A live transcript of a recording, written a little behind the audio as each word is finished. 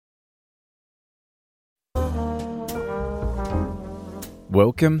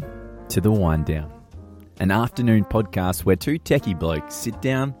Welcome to The Wine Down, an afternoon podcast where two techie blokes sit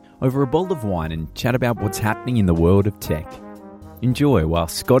down over a bowl of wine and chat about what's happening in the world of tech. Enjoy while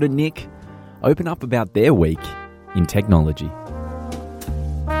Scott and Nick open up about their week in technology.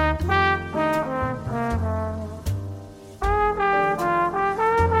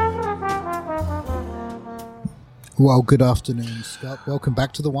 Well, good afternoon, Scott. Welcome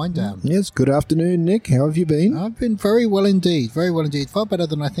back to the Wine Down. Yes, good afternoon, Nick. How have you been? I've been very well indeed. Very well indeed. Far better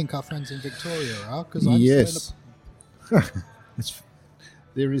than I think our friends in Victoria are. Because I'm yes.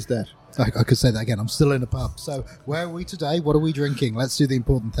 There is that. I could say that again. I'm still in a pub. So where are we today? What are we drinking? Let's do the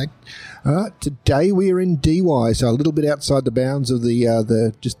important thing. Today we are in DY, so a little bit outside the bounds of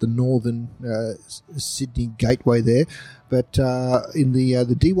the northern Sydney gateway there, but in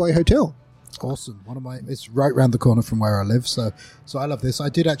the DY Hotel. Awesome. It's right round the corner from where I live, so I love this. I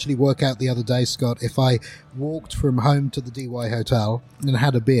did actually work out the other day, Scott, if I walked from home to the DY Hotel and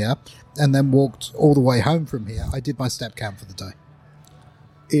had a beer and then walked all the way home from here, I did my step count for the day.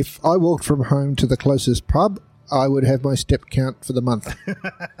 If I walked from home to the closest pub, I would have my step count for the month.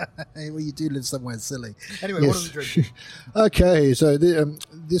 Well, you do live somewhere silly. Anyway, yes. What are we drinking? Okay, so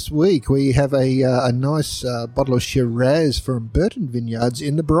this week we have a nice bottle of Shiraz from Burton Vineyards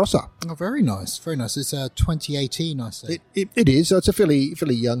in the Barossa. Oh, very nice, very nice. It's 2018, I say. It is. So it's a fairly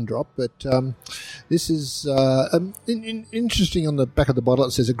young drop, but this is interesting. On the back of the bottle,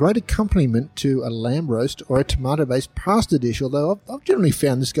 it says a great accompaniment to a lamb roast or a tomato-based pasta dish. Although I've generally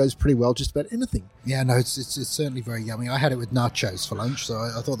found this goes pretty well just about anything. Yeah, no, it's certainly very yummy. I had it with nachos for lunch, so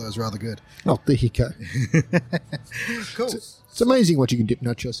I thought that was rather good. Oh, there you go. Cool. It's amazing what you can dip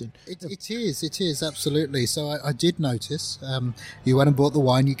nachos in. It is, absolutely. So I did notice you went and bought the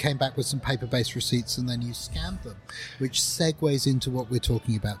wine, you came back with some paper-based receipts, and then you scanned them, which segues into what we're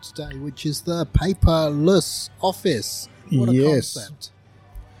talking about today, which is the paperless office. What a concept.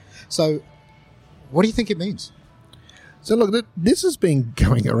 So what do you think it means? So look, this has been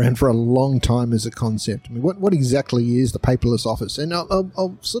going around for a long time as a concept. I mean, what exactly is the paperless office? And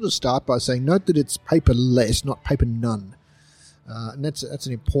I'll sort of start by saying, note that it's paperless, not paper none. And that's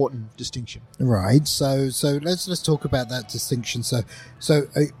an important distinction. Right. So let's talk about that distinction. So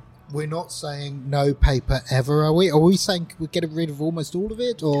we're not saying no paper ever, are we? Are we saying we're getting rid of almost all of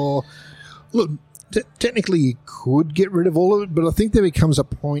it, or look? Technically, you could get rid of all of it, but I think there becomes a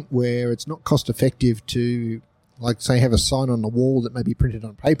point where it's not cost effective to, like, say, have a sign on the wall that may be printed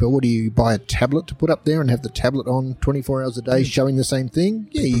on paper. What do you buy a tablet to put up there and have the tablet on 24 hours a day showing the same thing?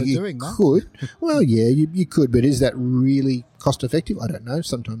 Yeah, you could. Well, yeah, you could, but is that really cost effective? I don't know.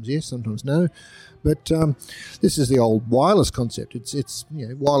 Sometimes yes, sometimes no. But this is the old wireless concept. It's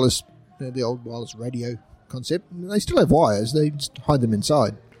wireless, the old wireless radio concept. They still have wires. They just hide them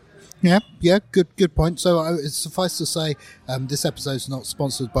inside. Yeah, good point. So it's suffice to say, this episode's not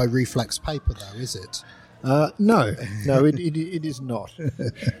sponsored by Reflex Paper, though, is it? No, it is not.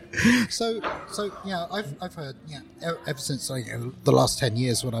 So yeah, I've heard ever since the last 10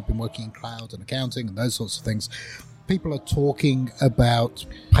 years when I've been working in cloud and accounting and those sorts of things, people are talking about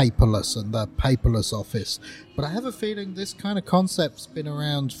paperless and the paperless office. But I have a feeling this kind of concept's been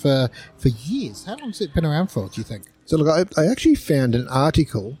around for years. How long has it been around for, do you think? So look, I actually found an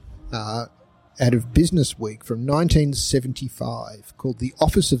article out of Business Week from 1975 called "The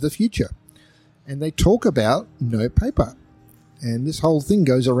Office of the Future." And they talk about no paper. And this whole thing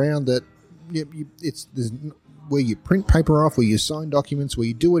goes around that it's where you print paper off, where you sign documents, where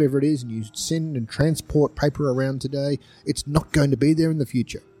you do whatever it is, and you send and transport paper around today. It's not going to be there in the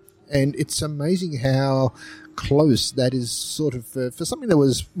future. And it's amazing how close that is sort of, for something that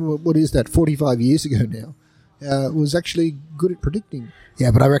was, 45 years ago now, was actually good at predicting.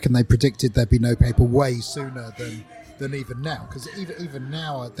 Yeah, but I reckon they predicted there'd be no paper way sooner than even now. Because even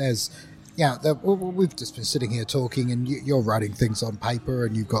now there's... Yeah, we've just been sitting here talking, and you're writing things on paper,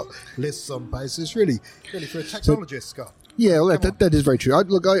 and you've got lists on paper. It's really for a technologist, Scott. Yeah, well, that is very true.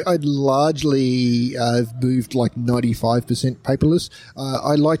 I'd largely moved like 95% paperless.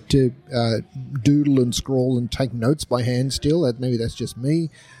 I like to doodle and scroll and take notes by hand still. Maybe that's just me.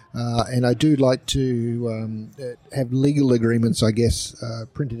 And I do like to have legal agreements, I guess,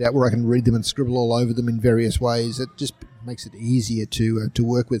 printed out where I can read them and scribble all over them in various ways. It just makes it easier to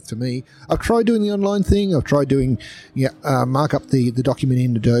work with for me. I've tried doing the online thing. I've tried doing mark up the document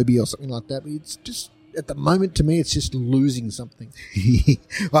in Adobe or something like that. But it's just at the moment, to me, it's just losing something.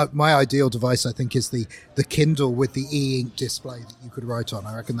 My ideal device, I think, is the Kindle with the e-ink display that you could write on.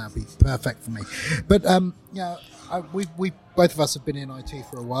 I reckon that'd be perfect for me. But we both of us have been in IT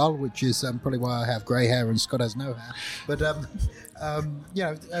for a while, which is probably why I have grey hair and Scott has no hair. But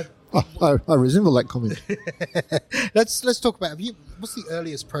I resemble that comment. Let's talk about. What's the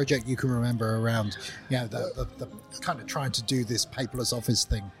earliest project you can remember around? The kind of trying to do this paperless office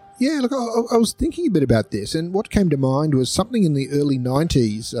thing. Yeah, look, I was thinking a bit about this, and what came to mind was something in the early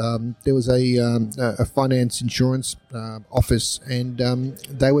 90s. There was a finance insurance office, and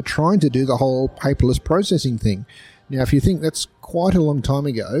they were trying to do the whole paperless processing thing. Now, if you think that's quite a long time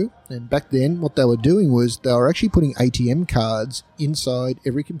ago, and back then what they were doing was they were actually putting ATM cards inside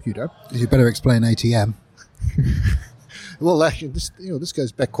every computer. You better explain ATM. Well, actually, this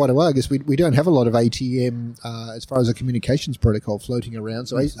goes back quite a while. I guess we don't have a lot of ATM as far as a communications protocol floating around.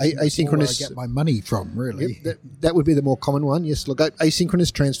 So asynchronous. Where I get my money from, really. Yep, that would be the more common one. Yes, look,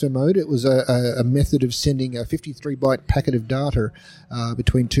 asynchronous transfer mode. It was a method of sending a 53-byte packet of data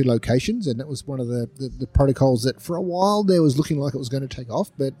between two locations, and that was one of the protocols that for a while there was looking like it was going to take off,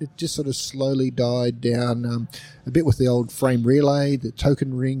 but it just sort of slowly died down a bit with the old frame relay, the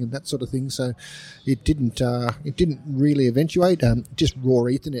token ring, and that sort of thing. So it didn't really eventuate. Just raw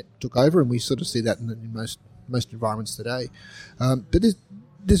Ethernet took over, and we sort of see that in most environments today. But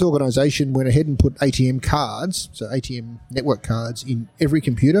this organisation went ahead and put ATM cards, so ATM network cards, in every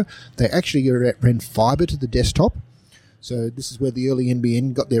computer. They actually ran fibre to the desktop. So this is where the early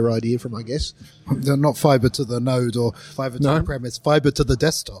NBN got their idea from, I guess. They're not fibre to the node or fibre to the premise, fibre to the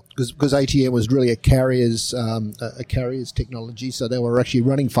desktop. Because ATM was really a carrier's technology, so they were actually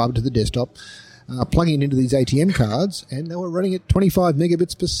running fibre to the desktop, plugging it into these ATM cards, and they were running at 25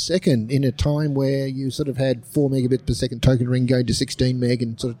 megabits per second in a time where you sort of had 4 megabits per second token ring going to 16 meg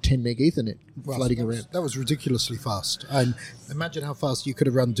and sort of 10 meg Ethernet floating around. That was ridiculously fast. And imagine how fast you could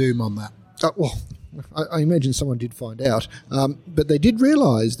have run Doom on that. Well, I imagine someone did find out. But they did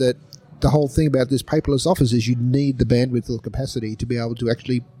realise that the whole thing about this paperless office is you need the bandwidth or capacity to be able to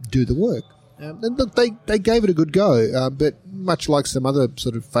actually do the work. And look, they gave it a good go, but much like some other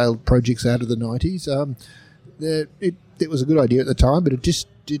sort of failed projects out of the 90s, it was a good idea at the time, but it just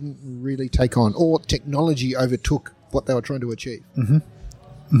didn't really take on, or technology overtook what they were trying to achieve. Mm-hmm.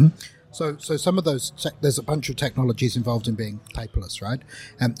 Mm-hmm. So some of those, there's a bunch of technologies involved in being paperless, right?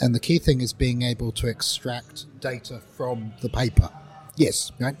 And the key thing is being able to extract data from the paper.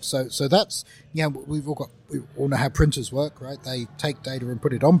 Yes, right. So that's, we all know how printers work, right? They take data and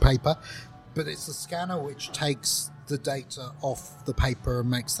put it on paper, but it's the scanner which takes the data off the paper and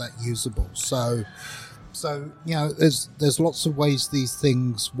makes that usable. So there's lots of ways these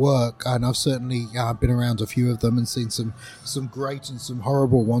things work, and I've certainly been around a few of them and seen some great and some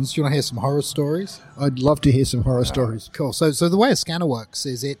horrible ones. Do you want to hear some horror stories? I'd love to hear some horror stories. Cool. So the way a scanner works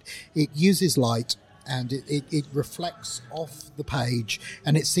is it uses light, and it reflects off the page,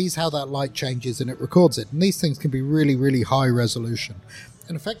 and it sees how that light changes, and it records it. And these things can be really, really high resolution.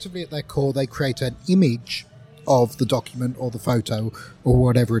 And effectively, at their core, they create an image of the document or the photo or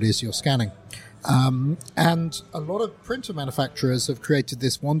whatever it is you're scanning. And a lot of printer manufacturers have created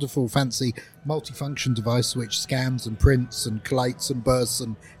this wonderful, fancy multifunction device which scans and prints and collates and bursts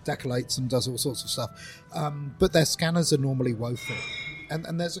and decollates and does all sorts of stuff. But their scanners are normally woeful.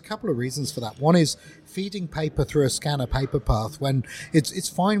 And there's a couple of reasons for that. One is feeding paper through a scanner paper path when it's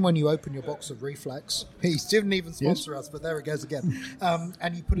fine when you open your box of Reflex. He didn't even sponsor us, but there it goes again.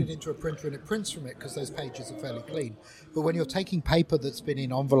 And you put it into a printer and it prints from it because those pages are fairly clean. But when you're taking paper that's been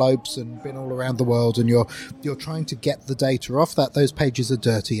in envelopes and been all around the world and you're trying to get the data off that, those pages are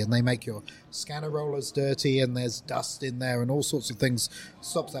dirty and they make your scanner rollers dirty and there's dust in there and all sorts of things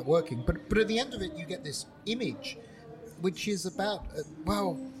stops that working. But at the end of it, you get this image which is about,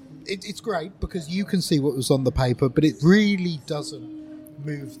 it's great because you can see what was on the paper, but it really doesn't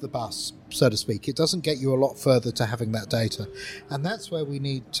move the bus, so to speak. It doesn't get you a lot further to having that data. And that's where we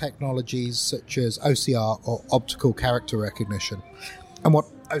need technologies such as OCR, or optical character recognition. And what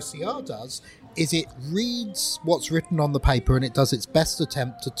OCR does is it reads what's written on the paper and it does its best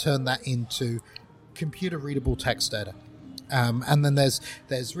attempt to turn that into computer-readable text data. And then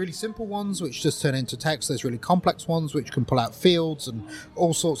there's really simple ones which just turn into text. There's really complex ones which can pull out fields and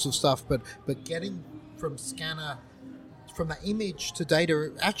all sorts of stuff. But getting from that image to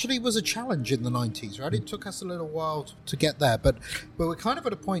data actually was a challenge in the 90s, right? It took us a little while to get there. But we're kind of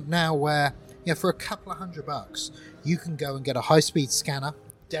at a point now where, for a couple of $100, you can go and get a high-speed scanner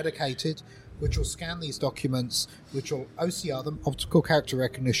dedicated, which will scan these documents, which will OCR them, optical character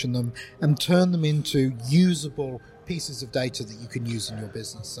recognition them, and turn them into usable pieces of data that you can use in your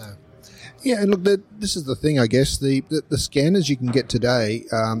business. So Yeah, and look, this is the thing, I guess. The scanners you can get today,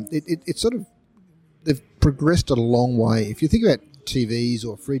 it's sort of, they've progressed a long way. If you think about TVs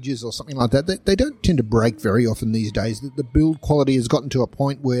or fridges or something like that, they don't tend to break very often these days. The build quality has gotten to a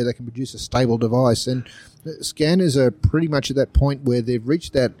point where they can produce a stable device, and the scanners are pretty much at that point where they've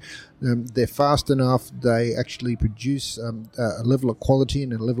reached that. They're fast enough. They actually produce a level of quality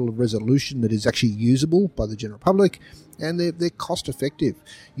and a level of resolution that is actually usable by the general public, and they're cost effective.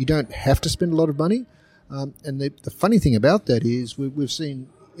 You don't have to spend a lot of money, and the funny thing about that is we've seen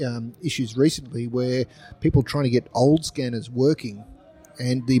issues recently where people trying to get old scanners working,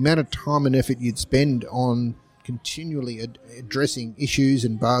 and the amount of time and effort you'd spend on continually addressing issues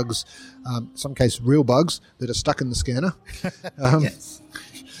and bugs, some cases real bugs that are stuck in the scanner, Yes.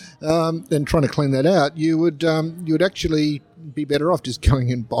 and trying to clean that out, you would actually be better off just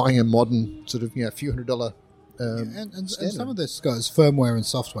going and buying a modern sort of few $100 And some of this goes firmware and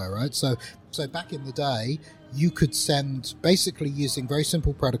software, right? So back in the day, you could send, basically using very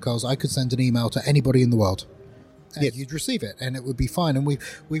simple protocols, I could send an email to anybody in the world, and Yes. you'd receive it, and it would be fine. And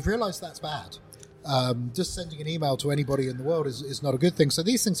we've realized that's bad. Just sending an email to anybody in the world is not a good thing. So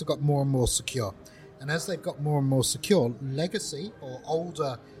these things have got more and more secure. And as they've got more and more secure, legacy or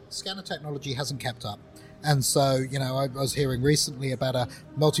older scanner technology hasn't kept up. And so, I was hearing recently about a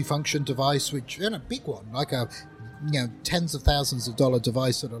multifunction device, which, a big one, like a, tens of thousands of dollar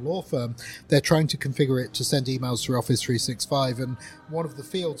device at a law firm. They're trying to configure it to send emails through Office 365. And one of the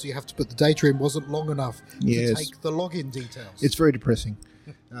fields you have to put the data in wasn't long enough to take the login details. It's very depressing.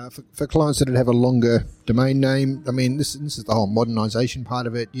 For clients that have a longer domain name, I mean, this is the whole modernization part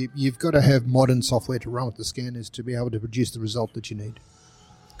of it. You've got to have modern software to run with the scanners to be able to produce the result that you need.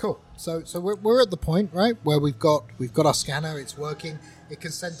 Cool. So we're at the point, right, where we've got our scanner. It's working. It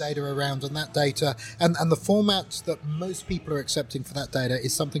can send data around, and that data and the format that most people are accepting for that data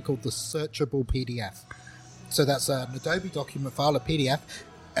is something called the searchable PDF. So that's an Adobe document file, a PDF,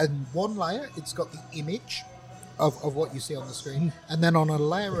 and one layer it's got the image of what you see on the screen, and then on a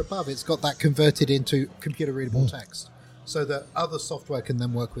layer above it's got that converted into computer readable text, so that other software can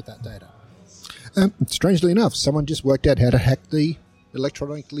then work with that data. Strangely enough, someone just worked out how to hack the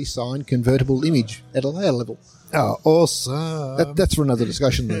electronically signed convertible image at a layer level. Oh, awesome. That's for another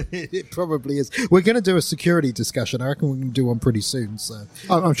discussion, though. It probably is. We're going to do a security discussion. I reckon we can do one pretty soon. So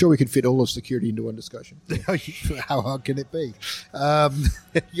I'm sure we could fit all of security into one discussion. How hard can it be?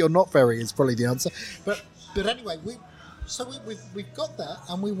 You're not very is probably the answer. But anyway, we've got that,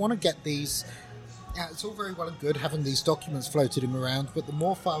 and we want to get these. It's all very well and good having these documents floating around, but the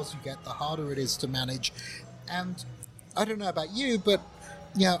more files you get, the harder it is to manage. And I don't know about you, but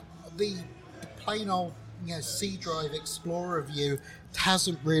the plain old C drive Explorer view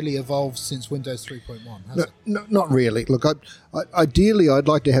hasn't really evolved since Windows 3.1, has it? No, not really. Look, ideally, I'd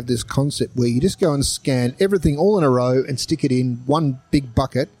like to have this concept where you just go and scan everything all in a row and stick it in one big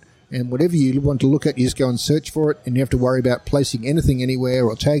bucket, and whatever you want to look at, you just go and search for it, and you have to worry about placing anything anywhere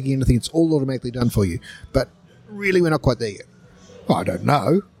or tagging anything. It's all automatically done for you. But really, we're not quite there yet. Well, I don't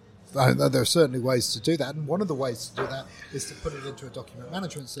know. There are certainly ways to do that, and one of the ways to do that is to put it into a document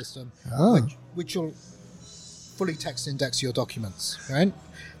management system, which will fully text index your documents, right?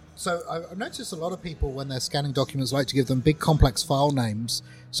 So I've noticed a lot of people, when they're scanning documents, like to give them big complex file names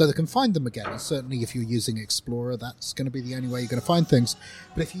so they can find them again. And certainly if you're using Explorer, that's going to be the only way you're going to find things.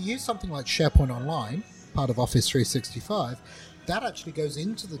 But if you use something like SharePoint Online, part of Office 365, that actually goes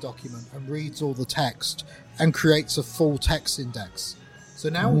into the document and reads all the text and creates a full text index. So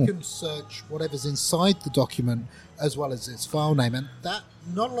now we can search whatever's inside the document as well as its file name, and that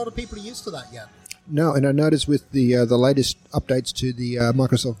not a lot of people are used to that yet. No, and I noticed with the latest updates to the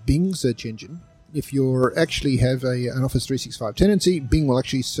Microsoft Bing search engine, if you actually have an Office 365 tenancy, Bing will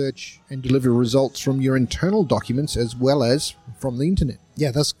actually search and deliver results from your internal documents as well as from the internet.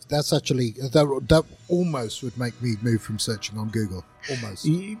 Yeah, that's actually that almost would make me move from searching on Google. Almost.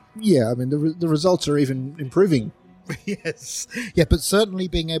 Yeah, I mean the results are even improving. Yes. Yeah, but certainly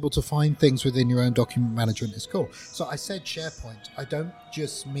being able to find things within your own document management is cool. So I said SharePoint. I don't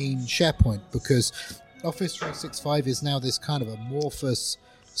just mean SharePoint, because Office 365 is now this kind of amorphous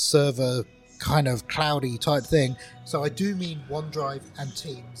server, kind of cloudy type thing. So I do mean OneDrive and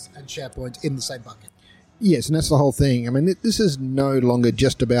Teams and SharePoint in the same bucket. Yes, and that's the whole thing. I mean, this is no longer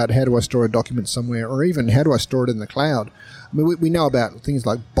just about how do I store a document somewhere, or even how do I store it in the cloud. I mean, we know about things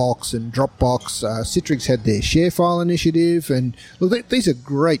like Box and Dropbox. Citrix had their ShareFile initiative, and look, these are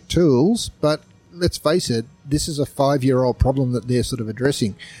great tools, but let's face it, this is a 5-year-old problem that they're sort of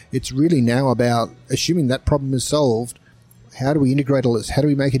addressing. It's really now about, assuming that problem is solved, how do we integrate all this? How do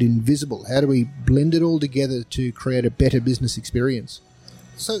we make it invisible? How do we blend it all together to create a better business experience?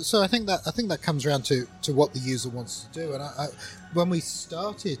 So I think that comes around to what the user wants to do. And when we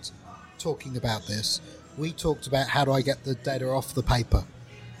started talking about this, we talked about how do I get the data off the paper.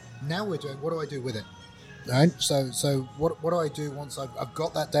 Now we're doing what do I do with it, right? So what do I do once I've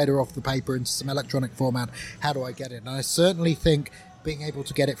got that data off the paper into some electronic format? How do I get it? And I certainly think being able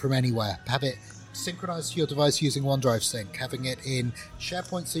to get it from anywhere, have it synchronized to your device using OneDrive Sync, having it in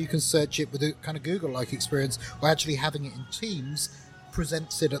SharePoint so you can search it with a kind of Google-like experience, or actually having it in Teams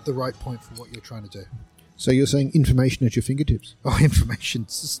presents it at the right point for what you're trying to do. So you're saying information at your fingertips? Oh, information.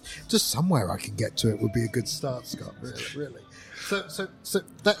 Just somewhere I can get to it would be a good start, Scott, really. So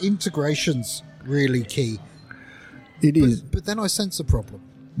that integration's really key. It is. But then I sense a problem.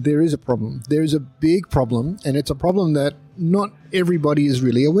 There is a problem. There is a big problem, and it's a problem that not everybody is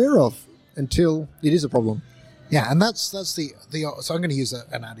really aware of until it is a problem. Yeah, and that's the so I'm going to use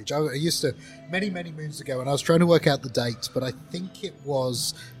an adage. I used to, many moons ago, and I was trying to work out the date, but I think it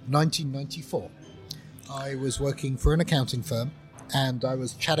was 1994. I was working for an accounting firm, and I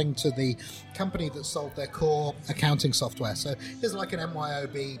was chatting to the company that sold their core accounting software. So it's like an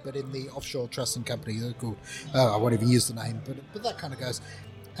MYOB, but in the offshore trust and company. They're called, I won't even use the name, but that kind of goes.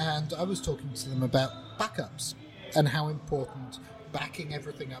 And I was talking to them about backups and how important backing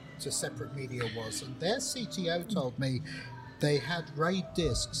everything up to separate media was. And their CTO told me they had RAID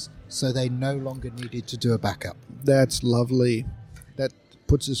disks, so they no longer needed to do a backup. That's lovely. That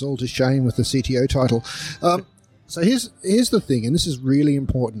puts us all to shame with the CTO title. So here's the thing, and this is really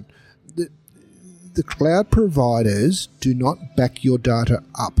important. The cloud providers do not back your data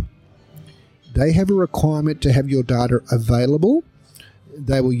up. They have a requirement to have your data available.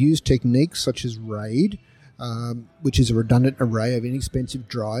 They will use techniques such as RAID, which is a redundant array of inexpensive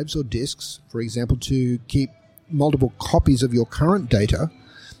drives or disks, for example, to keep multiple copies of your current data,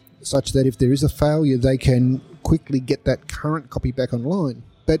 such that if there is a failure, they can quickly get that current copy back online.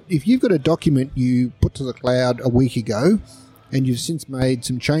 But if you've got a document you put to the cloud a week ago and you've since made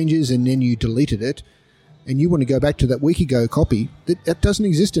some changes and then you deleted it and you want to go back to that week ago copy, that doesn't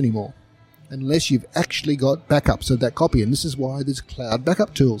exist anymore unless you've actually got backups of that copy. And this is why there's cloud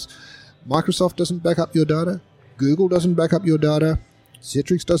backup tools. Microsoft doesn't back up your data. Google doesn't back up your data.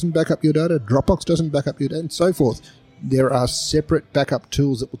 Citrix doesn't back up your data. Dropbox doesn't back up your data, and so forth. There are separate backup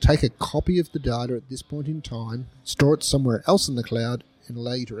tools that will take a copy of the data at this point in time, store it somewhere else in the cloud, and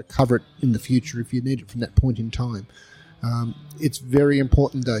allow you to recover it in the future if you need it from that point in time. It's very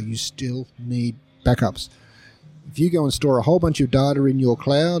important, though. You still need backups. If you go and store a whole bunch of data in your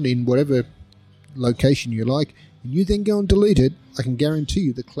cloud, in whatever location you like, and you then go and delete it, I can guarantee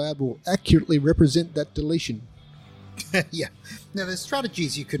you the cloud will accurately represent that deletion. Yeah. Now, there's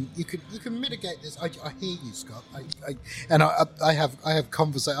strategies you can mitigate this. I hear you, Scott. I have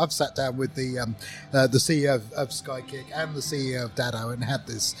conversation. I've sat down with the CEO of Skykick and the CEO of Datto and had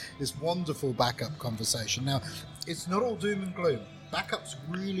this wonderful backup conversation. Now, it's not all doom and gloom. Backup's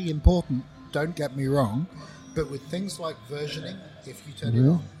really important. Don't get me wrong, but with things like versioning, if you turn it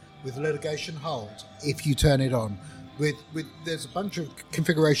on, with litigation hold, if you turn it on, with there's a bunch of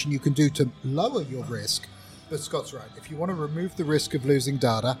configuration you can do to lower your risk. But Scott's right. If you want to remove the risk of losing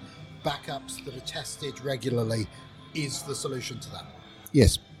data, backups that are tested regularly is the solution to that.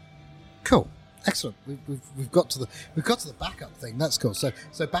 Yes. Cool. Excellent. We've got to the backup thing. That's cool. So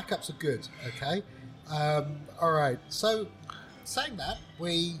backups are good. Okay. All right. So saying that,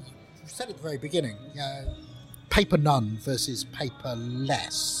 we said at the very beginning, paper none versus paper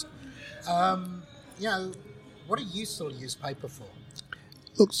less. What do you still use paper for?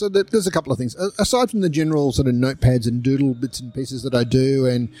 Look, so there's a couple of things. Aside from the general sort of notepads and doodle bits and pieces that I do,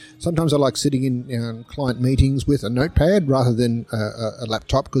 and sometimes I like sitting in client meetings with a notepad rather than a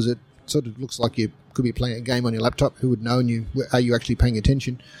laptop, because it sort of looks like you could be playing a game on your laptop. Who would know? And are you actually paying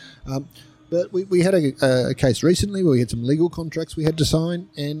attention? But we had a case recently where we had some legal contracts we had to sign,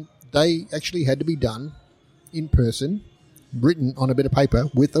 and they actually had to be done in person, written on a bit of paper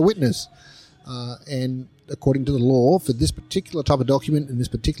with a witness. And according to the law, for this particular type of document and this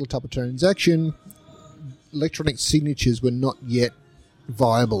particular type of transaction, electronic signatures were not yet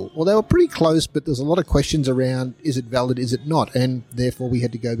viable. Well, they were pretty close, but there's a lot of questions around, is it valid, is it not? And therefore we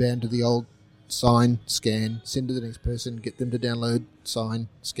had to go down to the old sign, scan, send to the next person, get them to download, sign,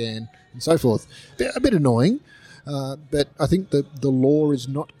 scan, and so forth. A bit annoying, but I think the law is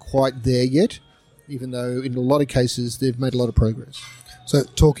not quite there yet, even though in a lot of cases they've made a lot of progress. So,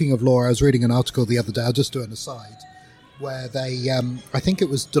 talking of law, I was reading an article the other day, I'll just do an aside, where they, I think it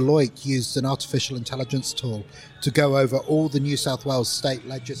was Deloitte, used an artificial intelligence tool to go over all the New South Wales state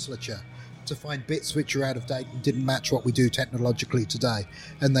legislature to find bits which are out of date and didn't match what we do technologically today.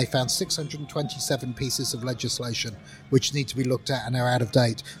 And they found 627 pieces of legislation which need to be looked at and are out of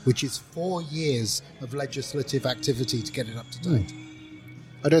date, which is 4 years of legislative activity to get it up to date.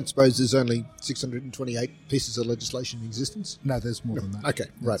 I don't suppose there's only 628 pieces of legislation in existence? No, there's more than that. Okay,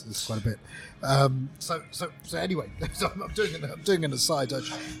 right. There's quite a bit. So anyway, I'm doing an aside. I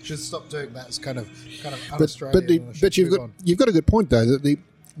should stop doing that. It's kind of un-Australian. But you've got a good point though, that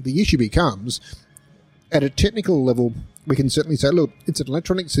the issue becomes, at a technical level, we can certainly say, look, it's an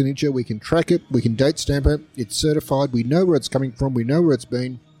electronic signature. We can track it. We can date stamp it. It's certified. We know where it's coming from. We know where it's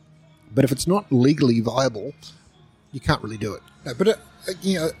been. But if it's not legally viable, you can't really do it. No, but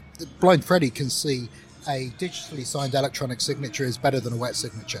Blind Freddy can see a digitally signed electronic signature is better than a wet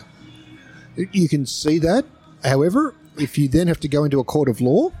signature. You can see that. However, if you then have to go into a court of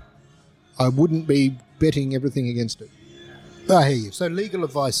law, I wouldn't be betting everything against it. I hear you. So legal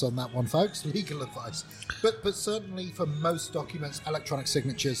advice on that one, folks. Legal advice. But certainly for most documents, electronic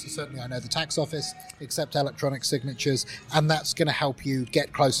signatures, certainly I know the tax office accept electronic signatures, and that's going to help you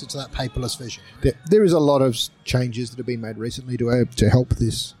get closer to that paperless vision. There is a lot of changes that have been made recently to help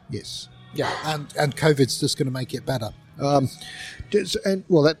this, yes. Yeah, and COVID's just going to make it better. That's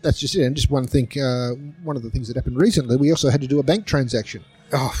just it. And just one thing, one of the things that happened recently, we also had to do a bank transaction.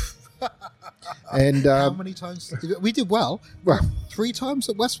 Oh, and how many times? We did well. 3 times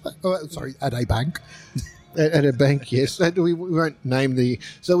at Westpac. At a bank. At a bank, yes. We won't name the.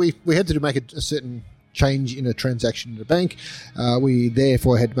 So we had to make a certain change in a transaction at a bank. We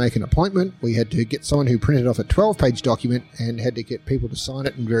therefore had to make an appointment. We had to get someone who printed off a 12-page document and had to get people to sign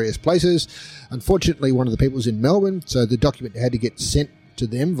it in various places. Unfortunately, one of the people was in Melbourne, so the document had to get sent to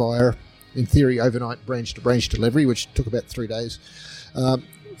them via, in theory, overnight branch-to-branch delivery, which took about 3 days.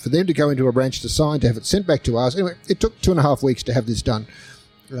 For them to go into a branch to sign, to have it sent back to us. Anyway, it took 2.5 weeks to have this done.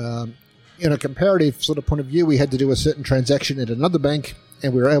 In a comparative sort of point of view, we had to do a certain transaction at another bank,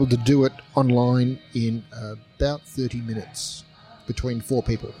 and we were able to do it online in about 30 minutes between 4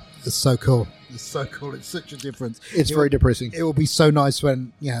 people. It's so cool. It's so cool. It's such a difference. It's very depressing. It will be so nice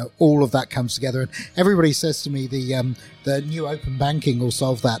when all of that comes together. And everybody says to me the new open banking will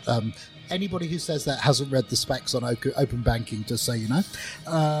solve that. Anybody who says that hasn't read the specs on open banking, just so you know.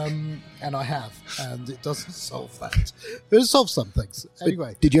 And I have, and it doesn't solve that. But it solves some things.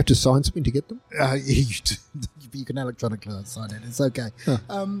 Anyway. Did you have to sign something to get them? You can electronically sign it. It's okay.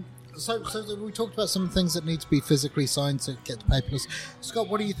 Huh. So we talked about some things that need to be physically signed to get to paperless. Scott,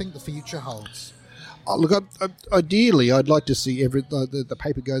 what do you think the future holds? Oh, look, ideally, I'd like to see the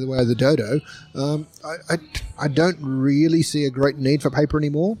paper go the way of the dodo. I don't really see a great need for paper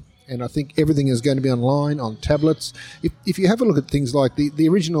anymore. And I think everything is going to be online, on tablets. If you have a look at things like the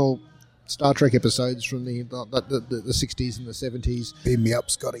original Star Trek episodes from the 60s and the 70s. Beam me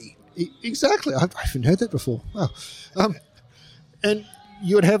up, Scotty. Exactly. I haven't heard that before. Wow. And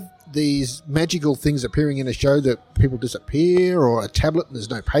you would have these magical things appearing in a show that people disappear, or a tablet and there's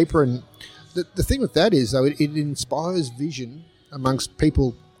no paper. And the thing with that is, though, it inspires vision amongst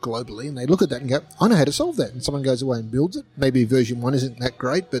people globally, and they look at that and go, I know how to solve that. And someone goes away and builds it. Maybe version 1 isn't that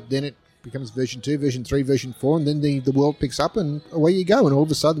great, but then it becomes version 2, version 3, version 4, and then the world picks up and away you go, and all of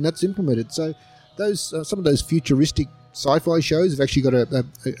a sudden that's implemented. So those some of those futuristic sci-fi shows have actually got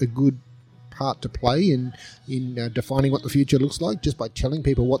a good part to play in defining what the future looks like, just by telling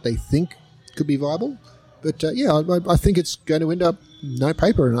people what they think could be viable. But I think it's going to end up no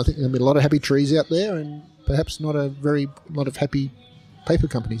paper, and I think there'll be a lot of happy trees out there, and perhaps not a very lot of happy paper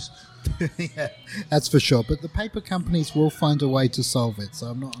companies. Yeah, that's for sure. But the paper companies will find a way to solve it. So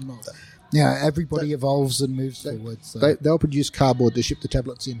I'm not. Yeah, everybody evolves and moves forward. So. They'll produce cardboard to ship the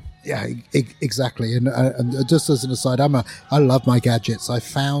tablets in. Yeah, exactly. And just as an aside, I love my gadgets. I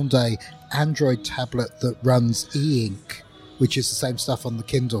found a Android tablet that runs e-ink, which is the same stuff on the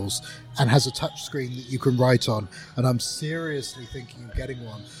Kindles, and has a touch screen that you can write on. And I'm seriously thinking of getting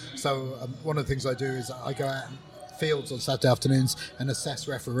one. So one of the things I do is I go out and fields on Saturday afternoons and assess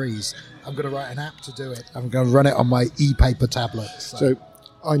referees. I'm going to write an app to do it. I'm going to run it on my e-paper tablet. So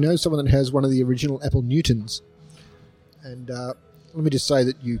I know someone that has one of the original Apple Newtons, and let me just say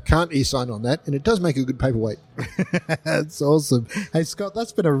that you can't e-sign on that, and it does make a good paperweight. That's awesome. Hey, Scott,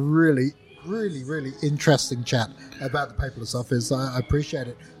 that's been a really, really, really interesting chat about the paperless office. I appreciate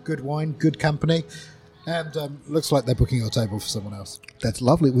it. Good wine, good company, and looks like they're booking our table for someone else. That's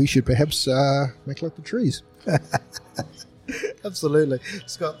lovely. We should perhaps make like the trees. Absolutely.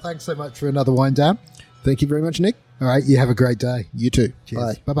 Scott, thanks so much for another wind down. Thank you very much, Nick. All right, you have a great day. You too.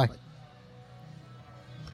 Cheers. Bye. Bye-bye.